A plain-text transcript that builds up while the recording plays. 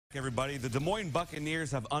Everybody, the Des Moines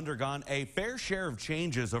Buccaneers have undergone a fair share of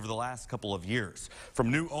changes over the last couple of years.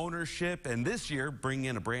 From new ownership and this year bringing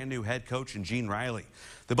in a brand new head coach in Gene Riley.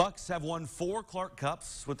 The Bucs have won 4 Clark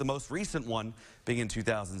Cups, with the most recent one being in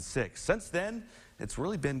 2006. Since then, it's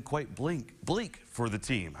really been quite bleak for the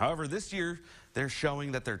team. However, this year they're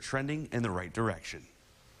showing that they're trending in the right direction.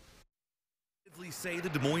 Say the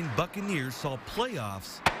Des Moines Buccaneers saw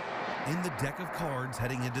playoffs in the deck of cards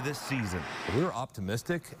heading into this season. We were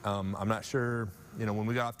optimistic. I'm not sure, when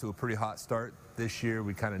we got off to a pretty hot start this year,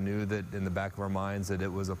 we kind of knew that in the back of our minds that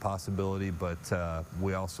it was a possibility, but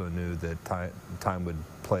we also knew that time would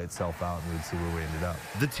play itself out and we'd see where we ended up.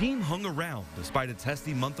 The team hung around despite a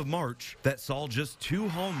testy month of March that saw just 2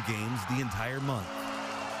 home games the entire month.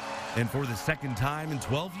 And for the second time in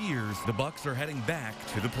 12 years, the Bucs are heading back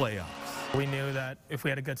to the playoffs. We knew that if we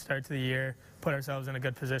had a good start to the year, put ourselves in a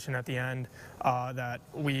good position at the end, that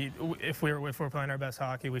if we're playing our best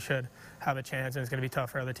hockey, we should have a chance, and it's going to be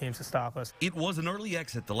tough for other teams to stop us. It was an early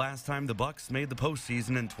exit the last time the Bucs made the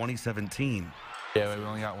postseason in 2017. Yeah, we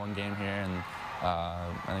only got 1 game here, and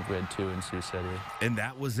I think we had 2 in Sioux City. And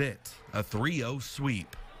that was it, a 3-0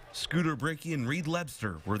 sweep. Scooter Bricky and Reed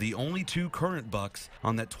Lebster were the only 2 current Bucs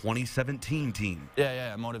on that 2017 team.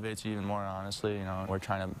 Yeah, it motivates you even more, honestly. We're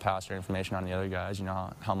trying to pass our information on the other guys,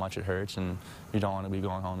 how much it hurts, and you don't want to be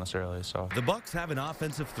going home this early. So the Bucs have an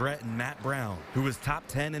offensive threat in Matt Brown, who is top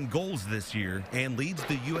 10 in goals this year and leads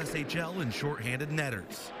the USHL in shorthanded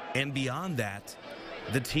netters. And beyond that,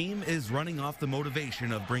 the team is running off the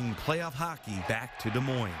motivation of bringing playoff hockey back to Des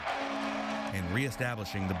Moines and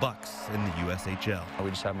reestablishing the Bucs in the USHL. We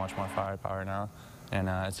just have much more firepower now, and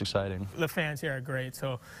it's exciting. The fans here are great,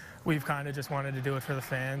 so we've kind of just wanted to do it for the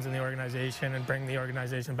fans and the organization and bring the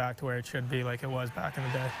organization back to where it should be, like it was back in the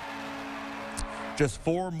day. Just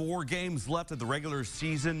 4 more games left of the regular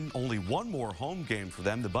season, only 1 more home game for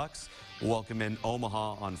them. The Bucs will welcome in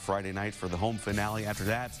Omaha on Friday night for the home finale. After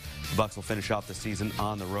that, the Bucs will finish off the season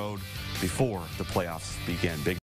on the road before the playoffs begin.